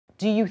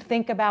Do you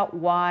think about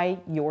why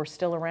you're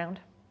still around?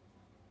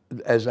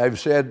 As I've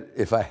said,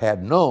 if I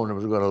had known I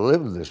was going to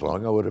live this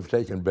long, I would have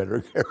taken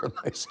better care of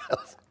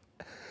myself.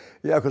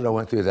 Yeah, because I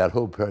went through that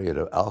whole period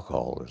of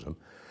alcoholism.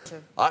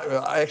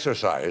 I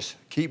exercise,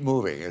 keep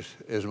moving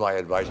is my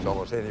advice to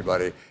almost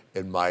anybody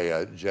in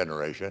my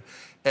generation.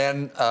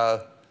 And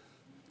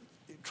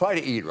try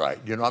to eat right.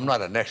 You know, I'm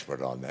not an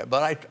expert on that,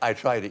 but I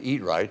try to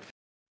eat right.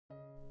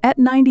 At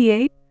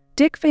 98,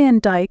 Dick Van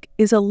Dyke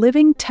is a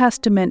living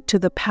testament to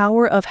the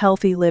power of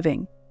healthy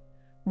living,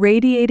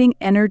 radiating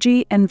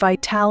energy and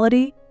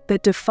vitality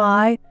that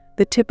defy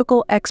the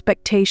typical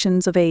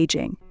expectations of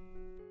aging.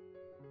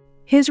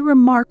 His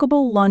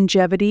remarkable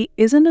longevity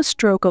isn't a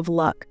stroke of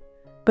luck,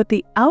 but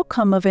the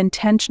outcome of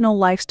intentional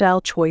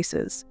lifestyle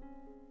choices,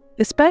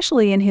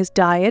 especially in his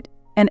diet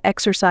and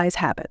exercise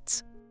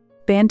habits.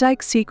 Van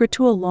Dyke's secret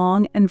to a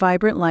long and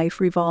vibrant life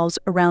revolves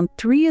around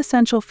 3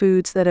 essential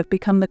foods that have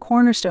become the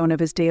cornerstone of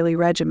his daily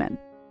regimen.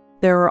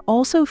 There are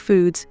also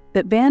foods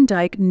that Van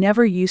Dyke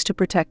never used to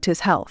protect his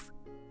health.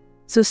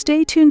 So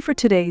stay tuned for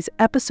today's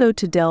episode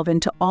to delve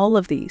into all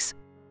of these.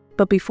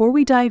 But before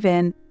we dive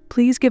in,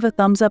 please give a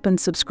thumbs up and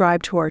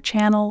subscribe to our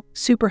channel,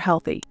 Super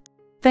Healthy.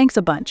 Thanks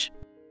a bunch.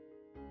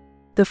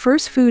 The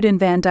first food in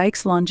Van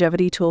Dyke's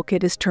longevity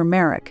toolkit is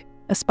turmeric,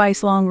 a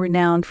spice long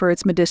renowned for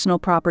its medicinal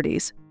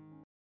properties.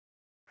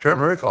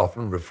 Turmeric,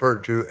 often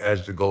referred to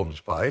as the golden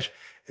spice,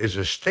 is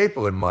a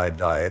staple in my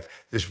diet.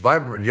 This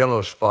vibrant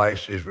yellow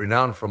spice is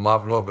renowned for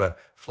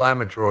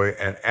inflammatory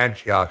and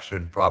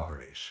antioxidant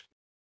properties.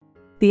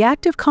 The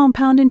active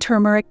compound in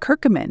turmeric,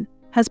 curcumin,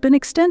 has been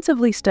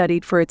extensively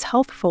studied for its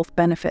healthful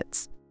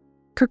benefits.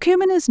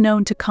 Curcumin is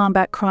known to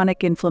combat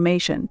chronic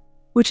inflammation,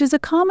 which is a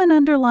common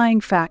underlying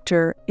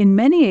factor in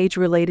many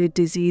age-related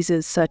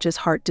diseases such as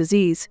heart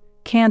disease,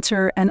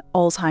 cancer, and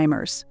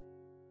Alzheimer's.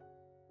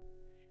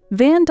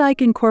 Van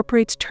Dyke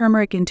incorporates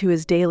turmeric into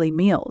his daily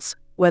meals,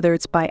 whether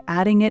it's by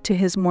adding it to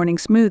his morning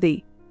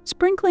smoothie,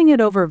 sprinkling it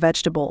over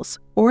vegetables,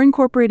 or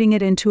incorporating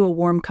it into a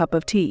warm cup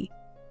of tea.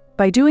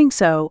 By doing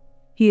so,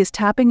 he is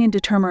tapping into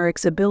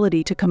turmeric's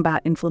ability to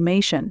combat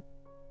inflammation,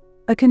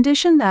 a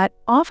condition that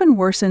often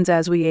worsens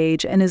as we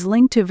age and is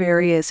linked to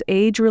various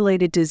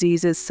age-related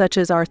diseases such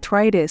as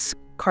arthritis,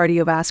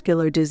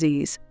 cardiovascular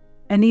disease,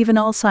 and even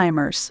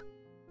Alzheimer's.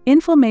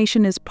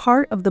 Inflammation is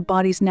part of the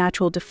body's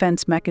natural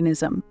defense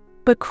mechanism,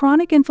 but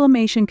chronic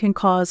inflammation can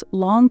cause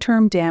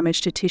long-term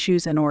damage to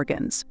tissues and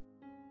organs.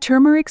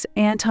 Turmeric's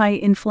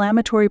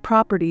anti-inflammatory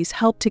properties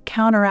help to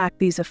counteract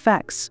these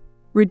effects,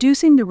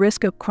 reducing the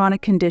risk of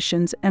chronic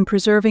conditions and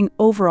preserving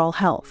overall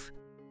health.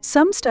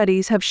 Some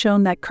studies have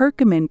shown that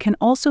curcumin can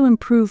also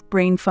improve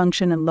brain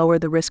function and lower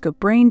the risk of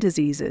brain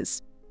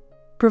diseases,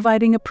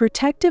 providing a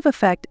protective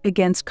effect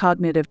against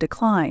cognitive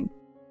decline.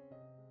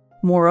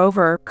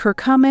 Moreover,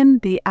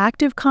 curcumin, the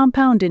active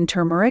compound in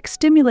turmeric,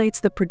 stimulates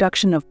the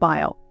production of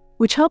bile,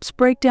 which helps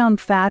break down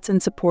fats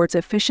and supports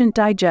efficient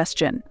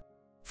digestion.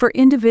 For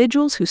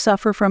individuals who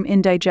suffer from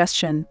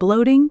indigestion,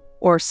 bloating,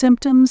 or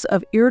symptoms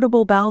of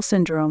irritable bowel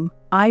syndrome,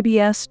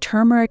 IBS,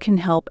 turmeric can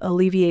help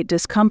alleviate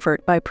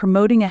discomfort by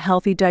promoting a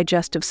healthy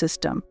digestive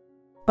system.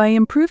 By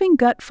improving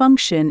gut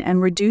function and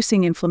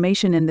reducing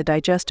inflammation in the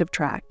digestive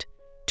tract,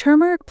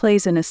 turmeric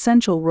plays an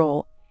essential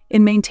role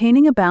in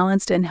maintaining a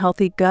balanced and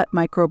healthy gut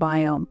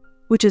microbiome,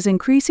 which is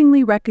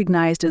increasingly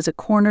recognized as a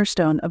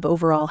cornerstone of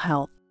overall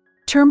health.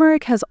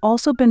 Turmeric has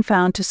also been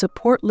found to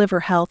support liver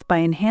health by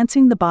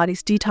enhancing the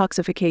body's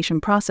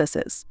detoxification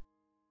processes.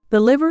 The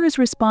liver is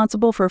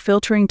responsible for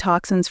filtering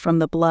toxins from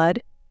the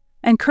blood,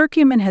 and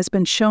curcumin has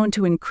been shown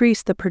to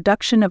increase the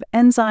production of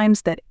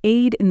enzymes that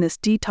aid in this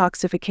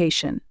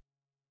detoxification.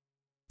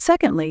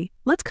 Secondly,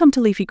 let's come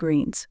to leafy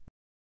greens.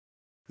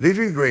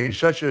 Leafy greens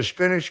such as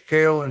spinach,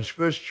 kale, and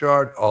Swiss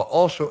chard are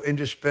also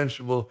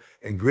indispensable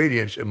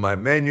ingredients in my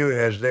menu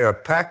as they are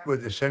packed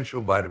with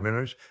essential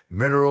vitamins,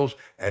 minerals,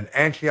 and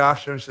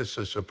antioxidants that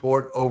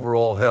support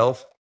overall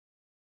health.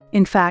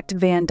 In fact,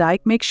 Van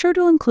Dyke makes sure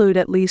to include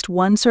at least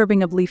 1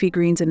 serving of leafy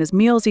greens in his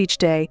meals each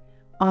day,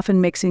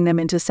 often mixing them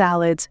into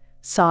salads,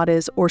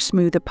 sodas, or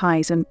smoothie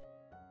pies. And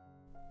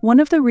one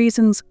of the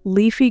reasons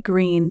leafy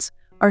greens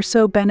are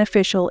so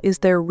beneficial is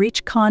their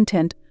rich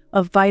content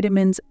of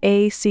vitamins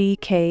A, C,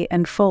 K,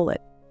 and folate,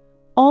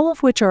 all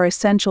of which are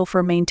essential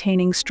for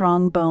maintaining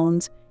strong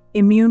bones,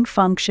 immune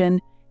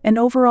function, and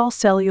overall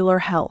cellular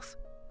health.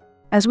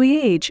 As we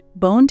age,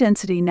 bone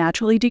density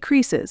naturally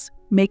decreases,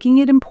 making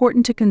it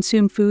important to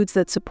consume foods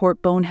that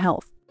support bone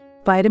health.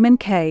 Vitamin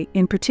K,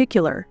 in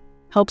particular,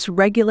 helps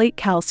regulate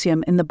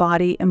calcium in the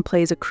body and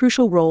plays a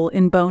crucial role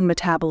in bone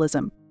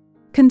metabolism.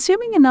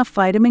 Consuming enough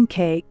vitamin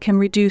K can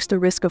reduce the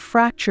risk of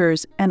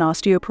fractures and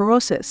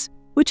osteoporosis,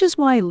 which is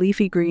why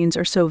leafy greens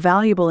are so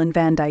valuable in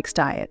Van Dyke's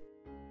diet.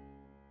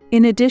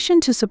 In addition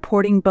to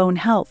supporting bone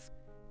health,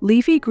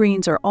 leafy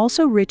greens are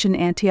also rich in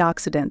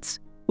antioxidants,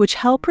 which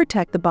help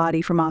protect the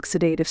body from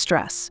oxidative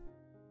stress.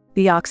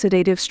 The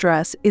oxidative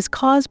stress is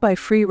caused by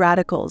free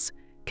radicals,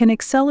 can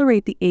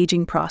accelerate the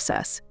aging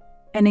process,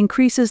 and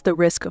increases the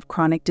risk of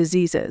chronic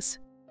diseases.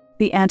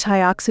 The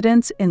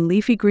antioxidants in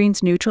leafy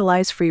greens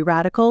neutralize free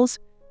radicals,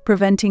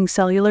 preventing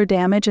cellular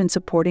damage and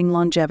supporting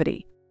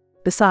longevity.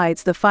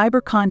 Besides, the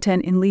fiber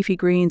content in leafy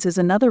greens is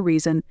another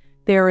reason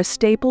they are a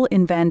staple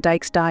in Van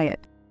Dyke's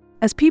diet.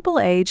 As people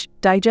age,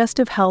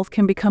 digestive health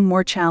can become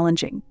more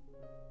challenging.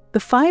 The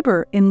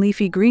fiber in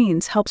leafy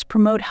greens helps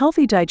promote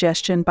healthy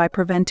digestion by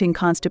preventing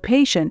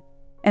constipation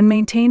and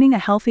maintaining a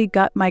healthy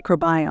gut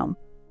microbiome,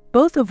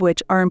 both of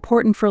which are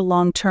important for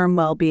long-term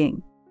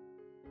well-being.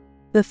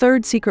 The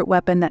third secret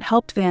weapon that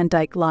helped Van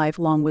Dyke live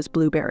long was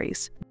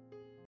blueberries.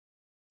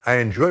 I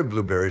enjoy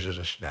blueberries as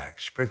a snack,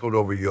 sprinkled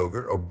over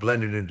yogurt or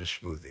blended into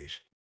smoothies.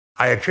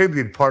 I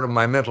attribute part of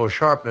my mental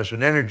sharpness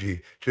and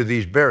energy to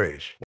these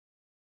berries.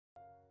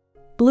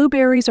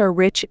 Blueberries are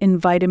rich in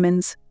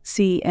vitamins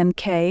C and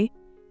K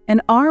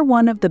and are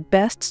one of the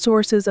best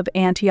sources of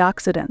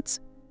antioxidants,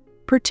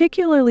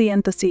 particularly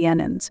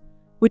anthocyanins,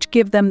 which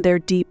give them their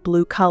deep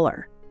blue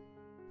color.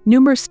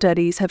 Numerous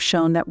studies have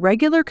shown that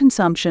regular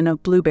consumption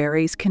of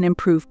blueberries can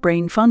improve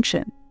brain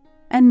function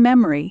and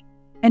memory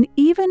and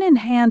even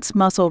enhance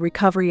muscle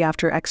recovery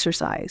after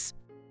exercise.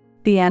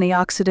 The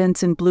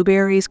antioxidants in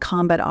blueberries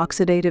combat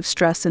oxidative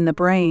stress in the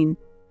brain,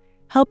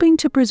 helping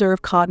to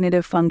preserve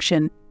cognitive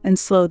function and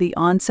slow the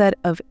onset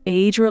of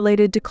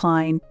age-related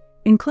decline,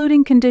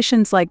 including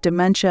conditions like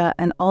dementia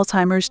and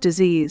Alzheimer's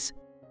disease.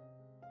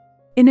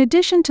 In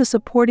addition to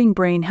supporting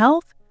brain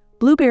health,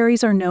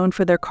 blueberries are known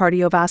for their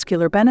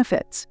cardiovascular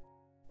benefits.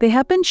 They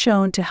have been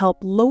shown to help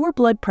lower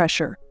blood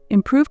pressure,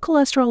 improve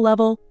cholesterol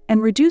level,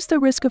 and reduce the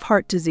risk of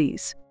heart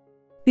disease.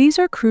 These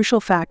are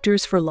crucial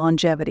factors for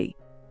longevity,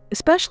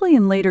 especially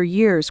in later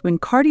years when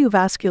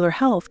cardiovascular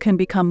health can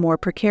become more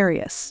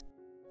precarious.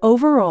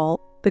 Overall,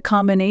 the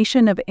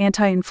combination of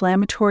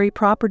anti-inflammatory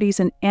properties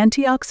and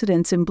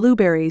antioxidants in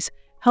blueberries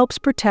helps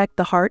protect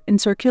the heart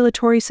and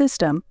circulatory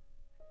system,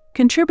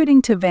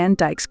 contributing to Van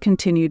Dyke's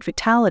continued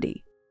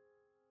vitality.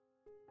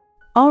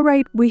 All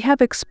right, we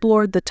have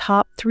explored the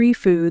top 3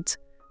 foods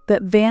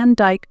that Van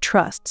Dyke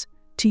trusts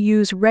to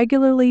use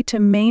regularly to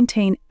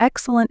maintain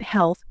excellent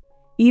health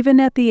even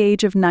at the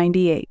age of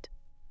 98.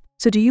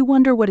 So do you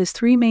wonder what his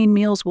 3 main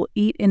meals will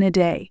eat in a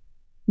day?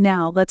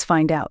 Now, let's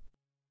find out.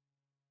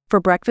 For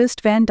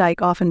breakfast, Van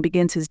Dyke often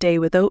begins his day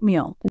with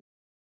oatmeal.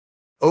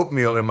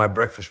 Oatmeal in my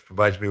breakfast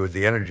provides me with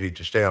the energy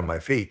to stay on my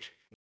feet.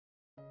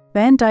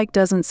 Van Dyke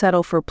doesn't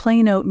settle for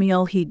plain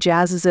oatmeal, he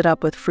jazzes it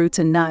up with fruits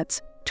and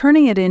nuts,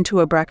 turning it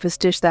into a breakfast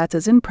dish that's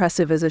as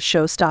impressive as a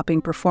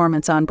show-stopping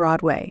performance on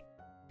Broadway.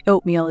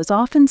 Oatmeal is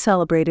often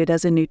celebrated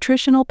as a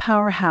nutritional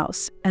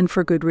powerhouse, and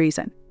for good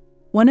reason.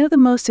 One of the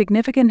most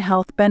significant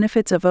health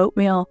benefits of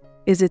oatmeal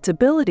is its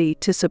ability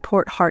to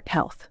support heart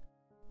health.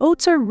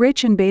 Oats are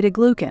rich in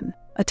beta-glucan,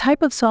 a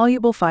type of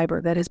soluble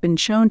fiber that has been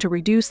shown to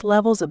reduce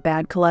levels of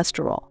bad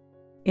cholesterol.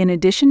 In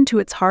addition to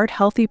its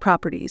heart-healthy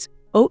properties,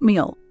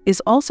 oatmeal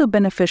is also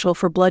beneficial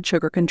for blood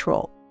sugar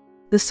control.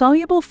 The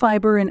soluble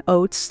fiber in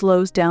oats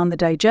slows down the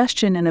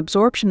digestion and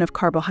absorption of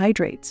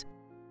carbohydrates.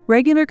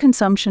 Regular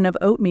consumption of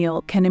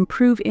oatmeal can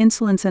improve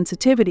insulin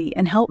sensitivity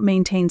and help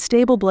maintain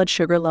stable blood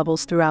sugar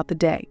levels throughout the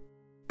day.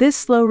 This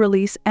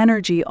slow-release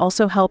energy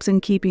also helps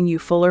in keeping you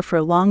fuller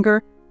for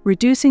longer,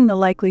 reducing the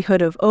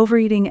likelihood of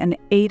overeating and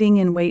aiding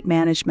in weight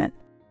management.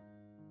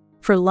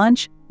 For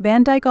lunch,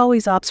 Van Dyke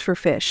always opts for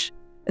fish,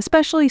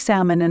 especially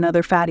salmon and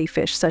other fatty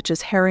fish such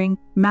as herring,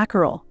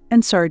 mackerel,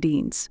 and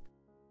sardines.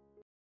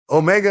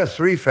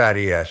 Omega-3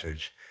 fatty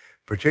acids,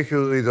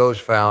 particularly those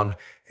found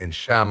in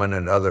salmon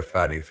and other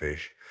fatty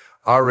fish,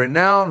 are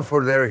renowned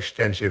for their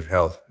extensive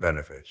health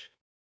benefits.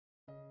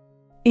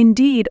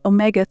 Indeed,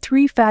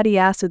 omega-3 fatty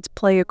acids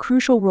play a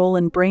crucial role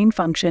in brain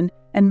function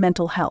and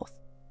mental health.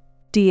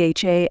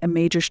 DHA, a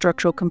major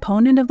structural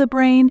component of the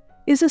brain,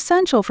 is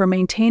essential for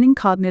maintaining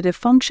cognitive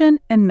function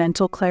and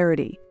mental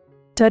clarity.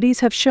 Studies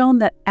have shown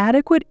that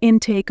adequate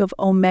intake of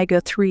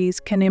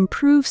omega-3s can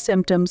improve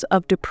symptoms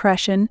of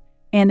depression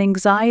and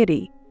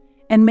anxiety,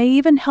 and may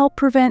even help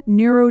prevent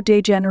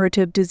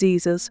neurodegenerative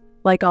diseases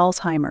like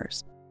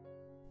Alzheimer's.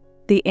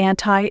 The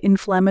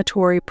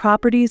anti-inflammatory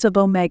properties of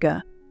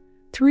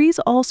omega-3s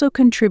also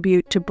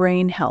contribute to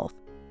brain health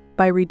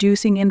by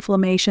reducing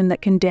inflammation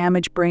that can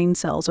damage brain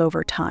cells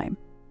over time.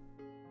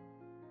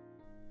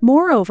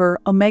 Moreover,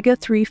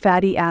 omega-3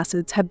 fatty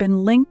acids have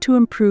been linked to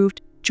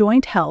improved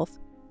joint health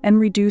and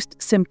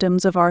reduced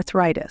symptoms of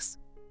arthritis.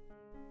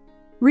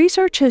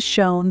 Research has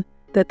shown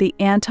that the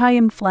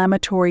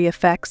anti-inflammatory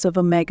effects of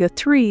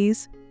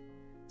omega-3s,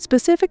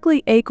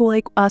 specifically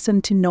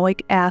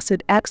eicosanoic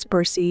acid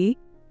XPC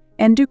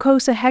and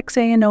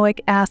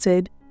docosahexaenoic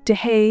acid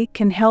DHA,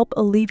 can help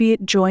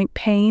alleviate joint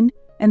pain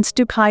and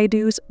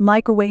staphylococcus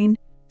microwane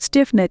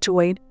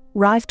stiffnitoid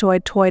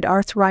rheumatoid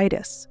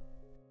arthritis.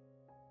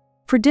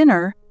 For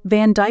dinner,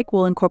 Van Dyke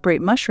will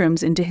incorporate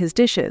mushrooms into his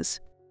dishes.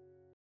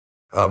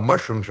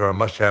 Mushrooms are a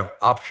must-have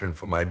option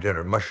for my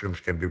dinner. Mushrooms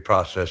can be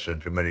processed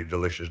into many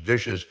delicious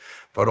dishes,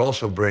 but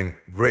also bring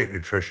great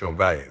nutritional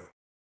value.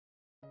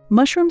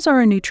 Mushrooms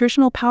are a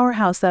nutritional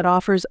powerhouse that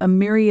offers a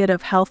myriad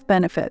of health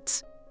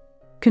benefits,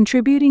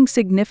 contributing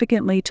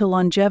significantly to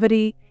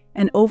longevity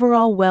and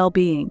overall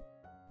well-being.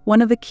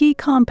 One of the key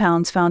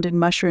compounds found in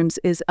mushrooms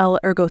is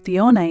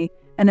L-ergothione,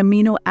 an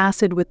amino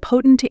acid with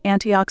potent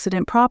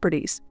antioxidant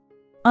properties.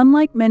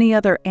 Unlike many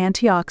other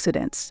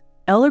antioxidants,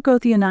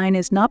 L-argothionine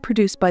is not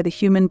produced by the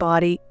human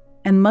body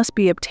and must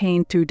be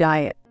obtained through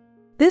diet.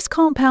 This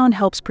compound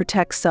helps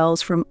protect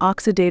cells from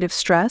oxidative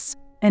stress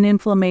and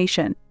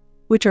inflammation,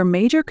 which are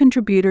major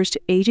contributors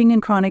to aging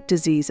and chronic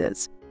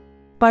diseases.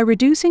 By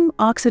reducing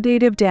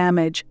oxidative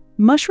damage,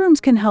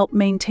 mushrooms can help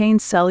maintain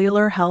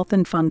cellular health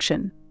and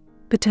function,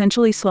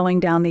 potentially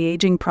slowing down the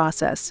aging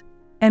process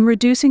and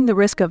reducing the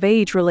risk of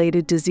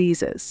age-related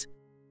diseases.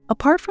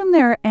 Apart from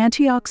their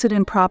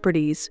antioxidant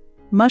properties,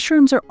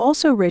 mushrooms are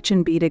also rich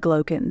in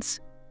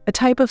beta-glucans, a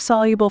type of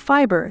soluble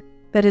fiber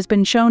that has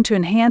been shown to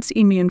enhance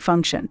immune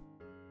function.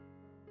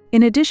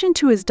 In addition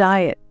to his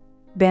diet,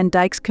 Van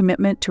Dyke's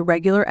commitment to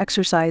regular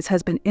exercise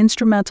has been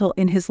instrumental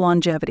in his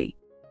longevity.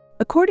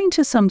 According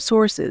to some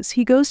sources,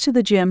 he goes to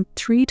the gym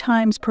 3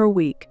 times per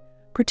week,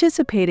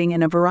 participating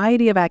in a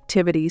variety of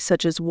activities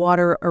such as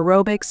water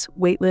aerobics,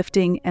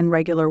 weightlifting, and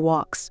regular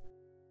walks.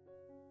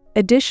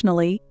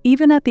 Additionally,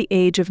 even at the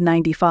age of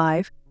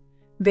 95,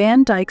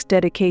 Van Dyke's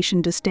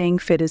dedication to staying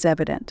fit is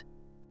evident.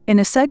 In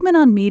a segment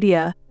on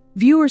media,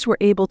 viewers were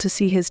able to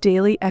see his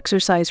daily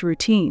exercise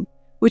routine,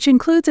 which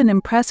includes an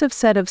impressive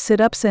set of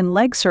sit-ups and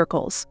leg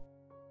circles.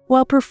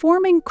 While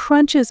performing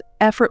crunches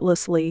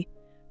effortlessly,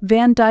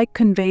 Van Dyke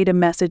conveyed a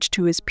message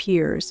to his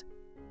peers.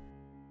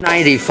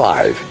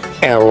 95,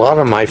 and a lot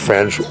of my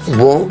friends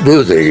won't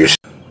do these.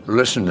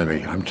 Listen to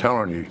me, I'm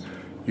telling you,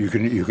 you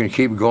can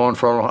keep going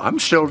for a long. I'm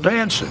still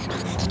dancing.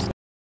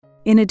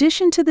 In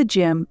addition to the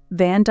gym,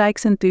 Van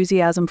Dyke's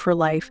enthusiasm for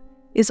life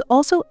is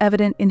also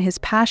evident in his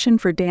passion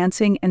for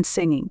dancing and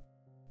singing.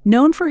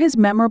 Known for his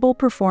memorable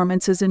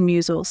performances in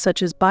musicals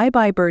such as Bye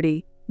Bye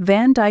Birdie,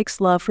 Van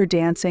Dyke's love for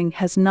dancing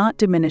has not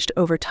diminished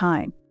over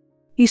time.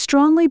 He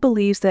strongly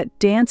believes that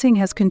dancing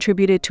has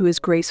contributed to his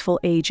graceful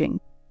aging.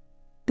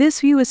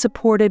 This view is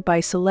supported by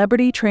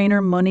celebrity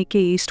trainer Monique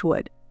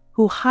Eastwood,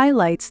 who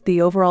highlights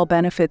the overall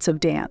benefits of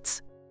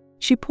dance.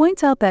 She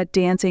points out that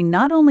dancing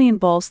not only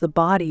involves the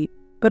body,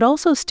 but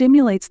also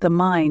stimulates the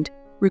mind,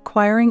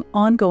 requiring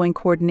ongoing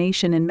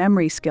coordination and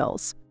memory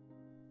skills.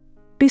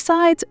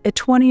 Besides, a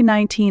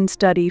 2019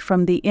 study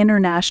from the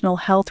International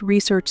Health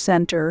Research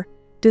Center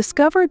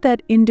discovered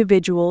that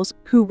individuals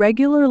who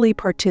regularly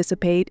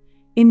participate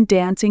in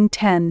dancing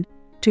tend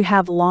to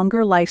have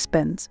longer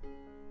lifespans,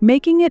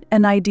 making it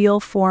an ideal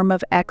form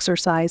of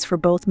exercise for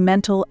both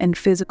mental and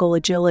physical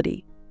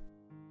agility.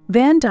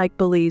 Van Dyke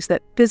believes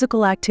that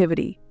physical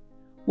activity,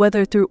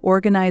 whether through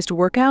organized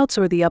workouts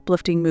or the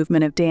uplifting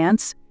movement of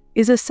dance,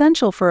 is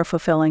essential for a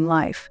fulfilling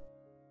life.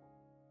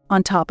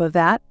 On top of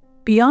that,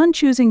 beyond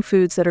choosing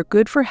foods that are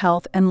good for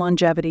health and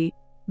longevity,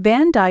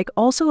 Van Dyke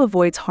also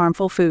avoids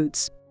harmful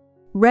foods.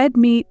 Red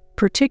meat,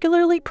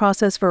 particularly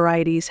processed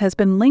varieties, has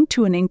been linked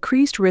to an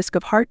increased risk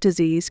of heart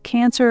disease,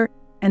 cancer,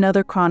 and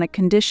other chronic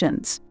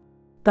conditions.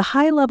 The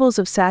high levels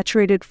of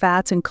saturated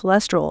fats and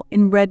cholesterol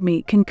in red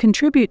meat can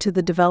contribute to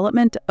the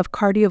development of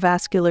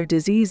cardiovascular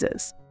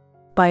diseases.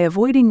 By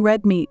avoiding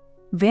red meat,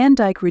 Van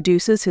Dyke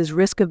reduces his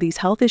risk of these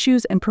health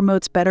issues and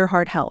promotes better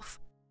heart health.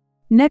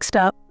 Next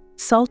up,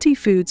 salty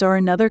foods are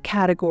another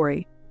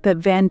category that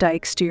Van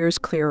Dyke steers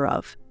clear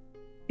of.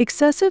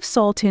 Excessive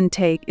salt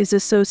intake is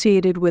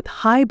associated with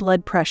high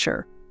blood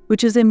pressure,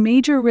 which is a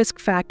major risk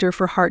factor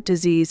for heart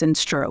disease and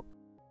stroke.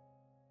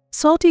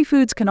 Salty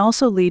foods can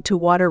also lead to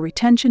water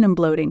retention and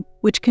bloating,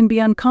 which can be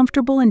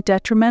uncomfortable and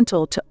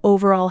detrimental to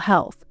overall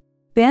health.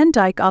 Van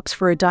Dyke opts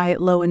for a diet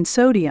low in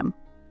sodium,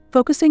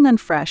 focusing on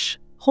fresh,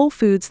 whole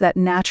foods that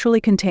naturally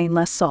contain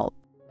less salt.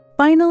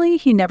 Finally,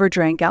 he never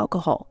drank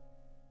alcohol.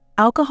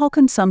 Alcohol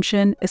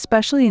consumption,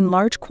 especially in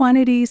large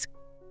quantities,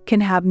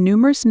 can have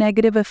numerous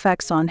negative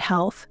effects on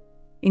health,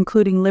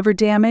 including liver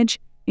damage,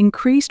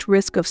 increased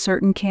risk of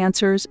certain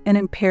cancers, and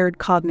impaired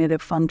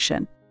cognitive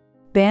function.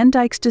 Van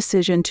Dyke's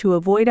decision to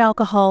avoid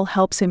alcohol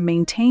helps him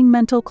maintain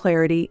mental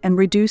clarity and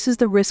reduces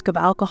the risk of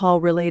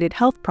alcohol-related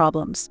health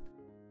problems.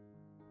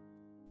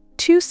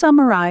 To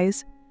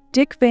summarize,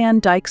 Dick Van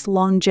Dyke's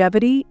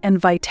longevity and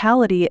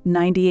vitality at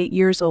 98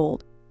 years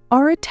old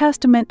are a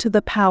testament to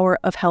the power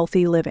of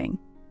healthy living.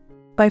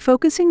 By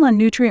focusing on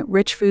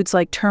nutrient-rich foods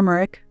like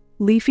turmeric,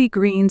 leafy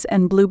greens,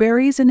 and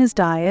blueberries in his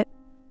diet,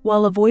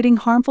 while avoiding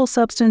harmful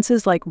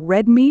substances like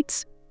red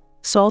meats,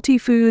 salty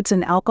foods,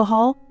 and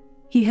alcohol,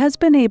 he has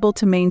been able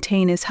to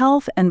maintain his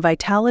health and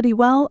vitality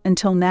well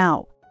until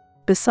now.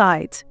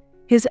 Besides,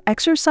 his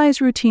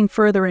exercise routine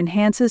further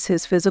enhances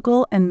his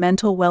physical and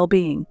mental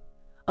well-being,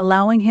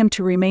 allowing him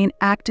to remain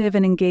active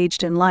and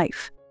engaged in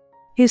life.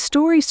 His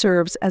story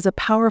serves as a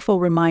powerful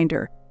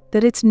reminder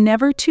that it's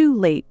never too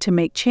late to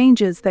make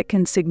changes that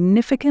can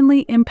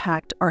significantly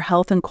impact our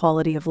health and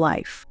quality of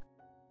life.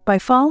 By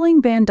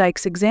following Van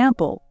Dyke's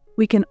example,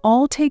 we can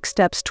all take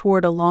steps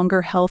toward a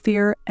longer,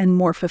 healthier, and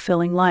more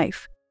fulfilling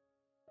life.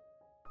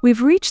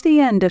 We've reached the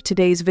end of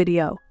today's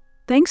video.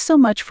 Thanks so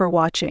much for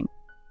watching.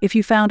 If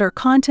you found our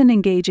content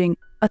engaging,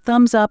 a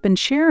thumbs up and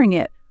sharing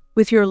it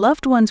with your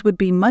loved ones would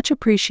be much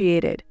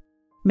appreciated.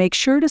 Make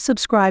sure to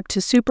subscribe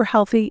to Super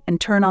Healthy and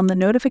turn on the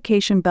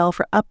notification bell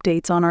for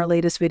updates on our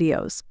latest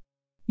videos.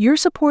 Your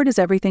support is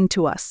everything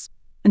to us.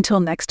 Until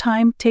next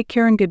time, take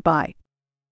care and goodbye.